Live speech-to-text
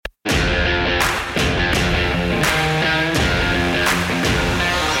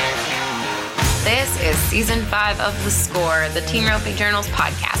Season 5 of The Score, the Team Roping Journal's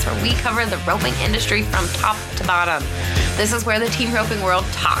podcast, where we cover the roping industry from top to bottom. This is where the team roping world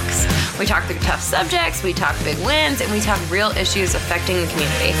talks. We talk through tough subjects, we talk big wins, and we talk real issues affecting the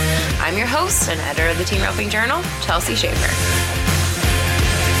community. I'm your host and editor of the Team Roping Journal, Chelsea Schaefer.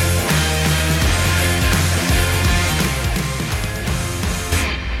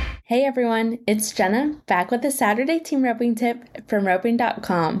 Hey everyone, it's Jenna, back with a Saturday team roping tip from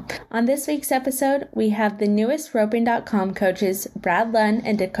roping.com. On this week's episode, we have the newest roping.com coaches, Brad Lunn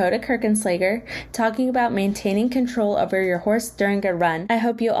and Dakota Kirkenslager, talking about maintaining control over your horse during a run. I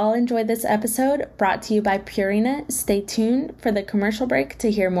hope you all enjoyed this episode, brought to you by Purina. Stay tuned for the commercial break to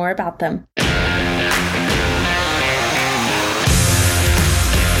hear more about them.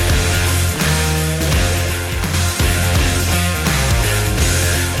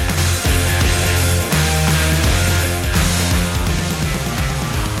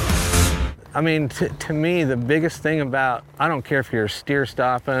 I mean, to me, the biggest thing about, I don't care if you're steer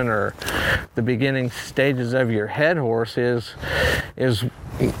stopping or the beginning stages of your head horse is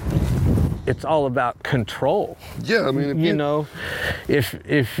it's all about control. Yeah, I mean, you know, if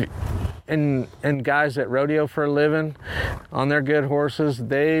and guys that rodeo for a living on their good horses,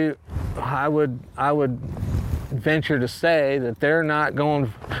 I would venture to say that they're not going,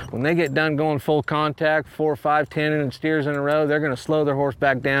 when they get done going full contact, 4, 5, 10 steers in a row, they're going to slow their horse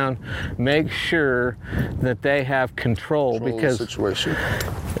back down, make sure that they have control because the situation.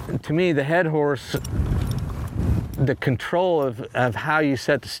 To me, the head horse, the control of how you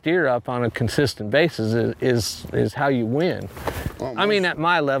set the steer up on a consistent basis is how you win. Well, I mean, at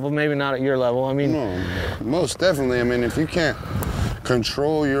my level, maybe not at your level. I mean, no, most definitely. I mean, if you can't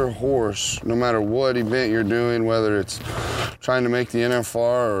control your horse, no matter what event you're doing, whether it's trying to make the NFR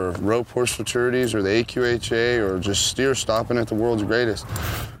or rope horse futurities or the AQHA or just steer stopping at the world's greatest,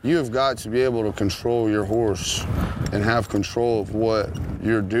 you have got to be able to control your horse and have control of what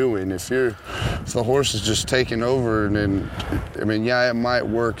you're doing. If the horse is just taking over, then, I mean, yeah, it might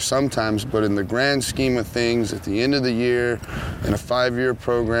work sometimes, but in the grand scheme of things, at the end of the year, in a 5-year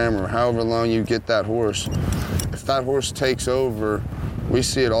program or however long you get that horse, if that horse takes over, we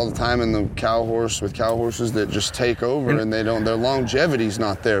see it all the time in the cow horses that just take over and their longevity's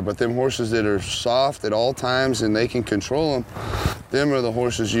not there. But them horses that are soft at all times and they can control them are the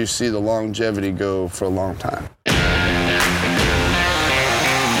horses you see the longevity go for a long time.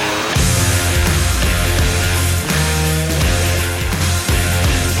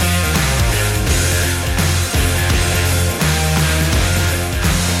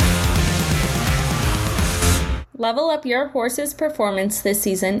 Level up your horse's performance this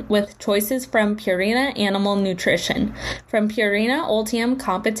season with choices from Purina Animal Nutrition. From Purina Ultium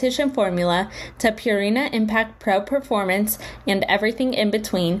Competition Formula to Purina Impact Pro Performance and everything in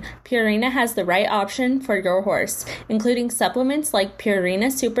between, Purina has the right option for your horse, including supplements like Purina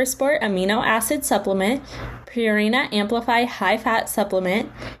Supersport Amino Acid Supplement, Purina Amplify High Fat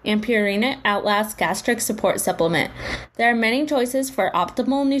Supplement, and Purina Outlast Gastric Support Supplement. There are many choices for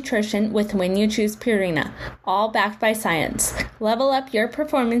optimal nutrition with when you choose Purina, all backed by science. Level up your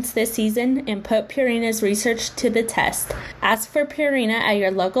performance this season and put Purina's research to the test. Ask for Purina at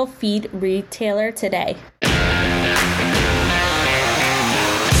your local feed retailer today.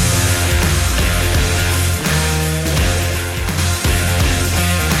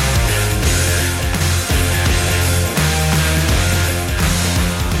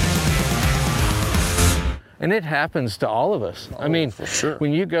 and it happens to all of us. Oh, I mean, for sure.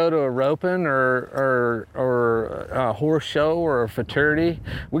 When you go to a roping or a horse show or a fraternity,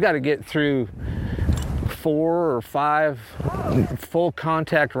 we got to get through 4 or 5 full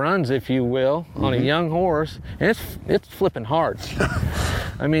contact runs, if you will, on a young horse, and it's flipping hard.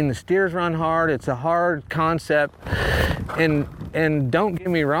 I mean, the steers run hard. It's a hard concept, and don't get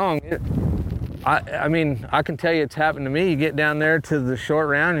me wrong. I mean, I can tell you it's happened to me. You get down there to the short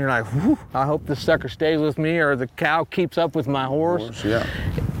round, and you're like, whew, I hope this sucker stays with me, or the cow keeps up with my horse. Yeah.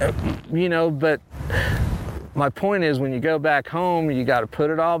 You know, but my point is, when you go back home, you got to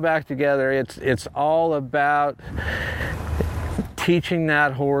put it all back together. It's all about teaching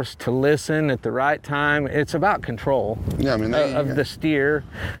that horse to listen at the right time. It's about control. Yeah, I mean, of the steer,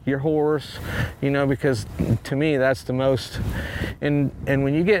 your horse, you know, because to me that's the most. And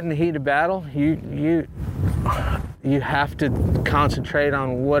when you get in the heat of battle, you have to concentrate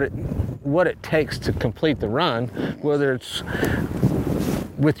on what it takes to complete the run, whether it's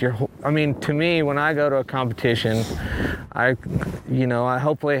with your. I mean, to me, when I go to a competition, I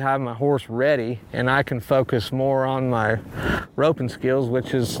hopefully have my horse ready, and I can focus more on my roping skills,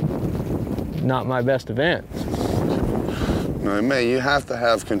 which is not my best event. No, man, you have to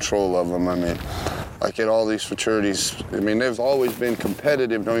have control of them. I mean, like at all these fraternities. I mean, they've always been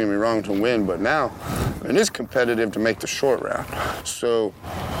competitive, don't get me wrong, to win, but now it is competitive to make the short round. So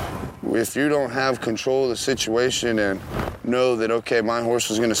if you don't have control of the situation and know that, okay, my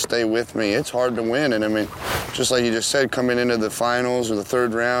horse is going to stay with me, it's hard to win. And I mean, just like you just said, coming into the finals or the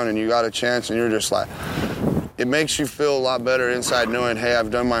third round and you got a chance and you're just like, it makes you feel a lot better inside knowing, hey,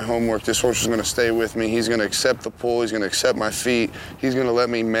 I've done my homework. This horse is going to stay with me. He's going to accept the pull. He's going to accept my feet. He's going to let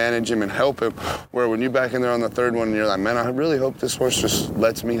me manage him and help him. Where when you're back in there on the third one and you're like, man, I really hope this horse just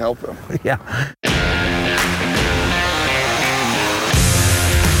lets me help him. Yeah.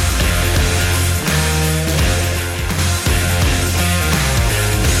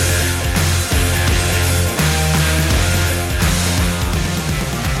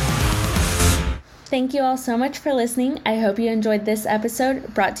 Thank you all so much for listening. I hope you enjoyed this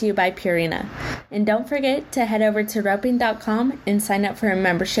episode brought to you by Purina. And don't forget to head over to roping.com and sign up for a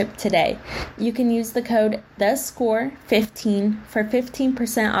membership today. You can use the code THESCORE15 for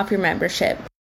 15% off your membership.